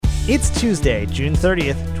It's Tuesday, June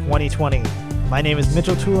 30th, 2020. My name is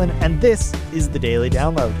Mitchell Toulin, and this is the Daily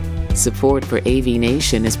Download. Support for AV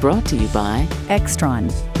Nation is brought to you by Extron,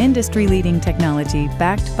 industry-leading technology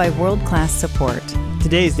backed by world-class support.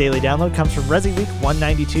 Today's Daily Download comes from Resi Week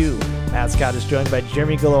 192. Matt Scott is joined by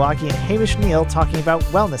Jeremy Gulowacki and Hamish Neal talking about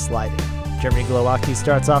wellness lighting. Jeremy Gulowacki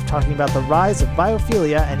starts off talking about the rise of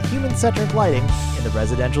biophilia and human-centered lighting in the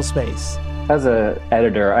residential space. As an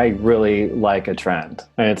editor, I really like a trend.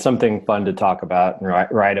 And it's something fun to talk about and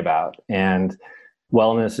write about. And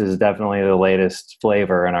wellness is definitely the latest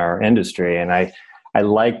flavor in our industry. And I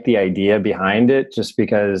like the idea behind it, just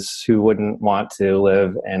because who wouldn't want to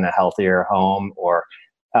live in a healthier home or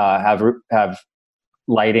have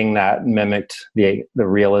lighting that mimicked the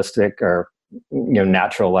realistic or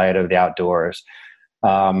natural light of the outdoors.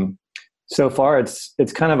 So far,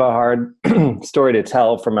 it's kind of a hard story to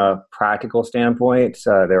tell from a practical standpoint.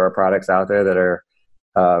 There are products out there that are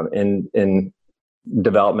in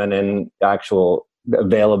development and actual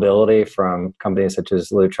availability from companies such as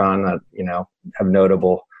Lutron that have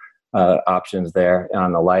notable options there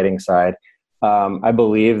on the lighting side. I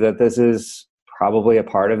believe that this is probably a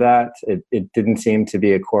part of that. It didn't seem to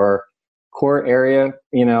be a core area,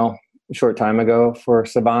 a short time ago for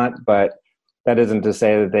Savant, but that isn't to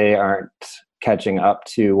say that they aren't catching up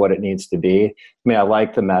to what it needs to be. I mean, I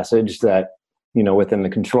like the message that, within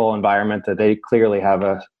the control environment that they clearly have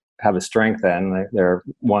a strength in. They're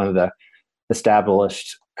one of the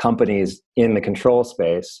established companies in the control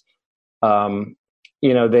space. They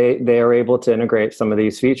are able to integrate some of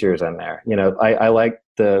these features in there. I like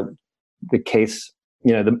the case,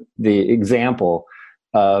 the example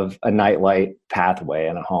of a nightlight pathway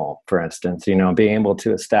in a home, for instance, being able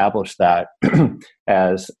to establish that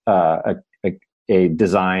as a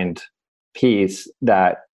designed piece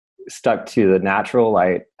that stuck to the natural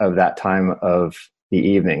light of that time of the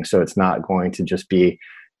evening. So it's not going to just be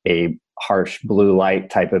a harsh blue light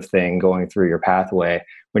type of thing going through your pathway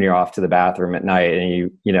when you're off to the bathroom at night,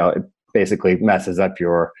 and it basically messes up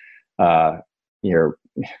your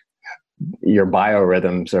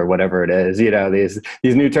biorhythms or whatever it is,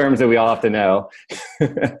 these new terms that we all have to know.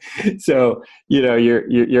 So,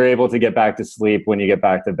 you're able to get back to sleep when you get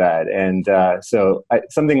back to bed. And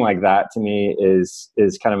something like that to me is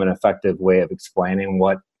kind of an effective way of explaining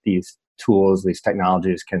what these tools, these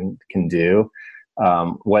technologies can do.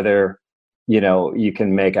 Whether, you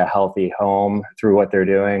can make a healthy home through what they're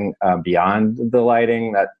doing beyond the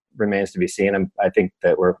lighting, that remains to be seen. And I think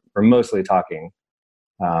that we're mostly talking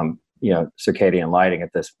circadian lighting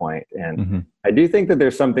at this point. And I do think that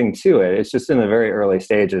there's something to it. It's just in the very early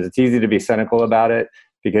stages. It's easy to be cynical about it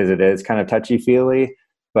because it is kind of touchy-feely,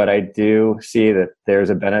 but I do see that there's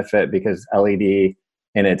a benefit because LED in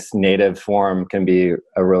its native form can be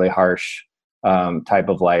a really harsh type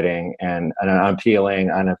of lighting and an unappealing,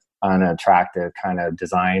 unattractive kind of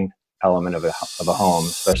design element of a home,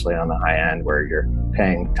 especially on the high end where you're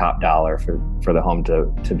paying top dollar for the home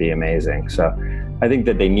to be amazing. So I think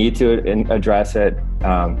that they need to address it.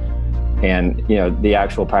 And the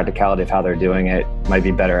actual practicality of how they're doing it might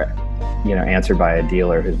be better, answered by a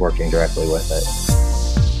dealer who's working directly with it.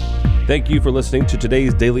 Thank you for listening to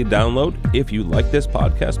today's Daily Download. If you like this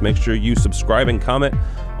podcast, make sure you subscribe and comment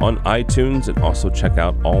on iTunes, and also check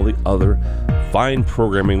out all the other fine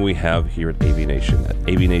programming we have here at AV Nation at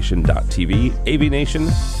avnation.tv,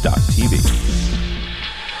 avnation.tv.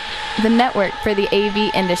 The network for the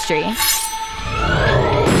AV industry.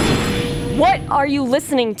 What are you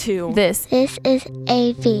listening to? This is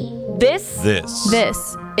AV. This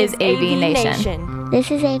is AV Nation. This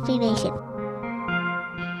is AV Nation.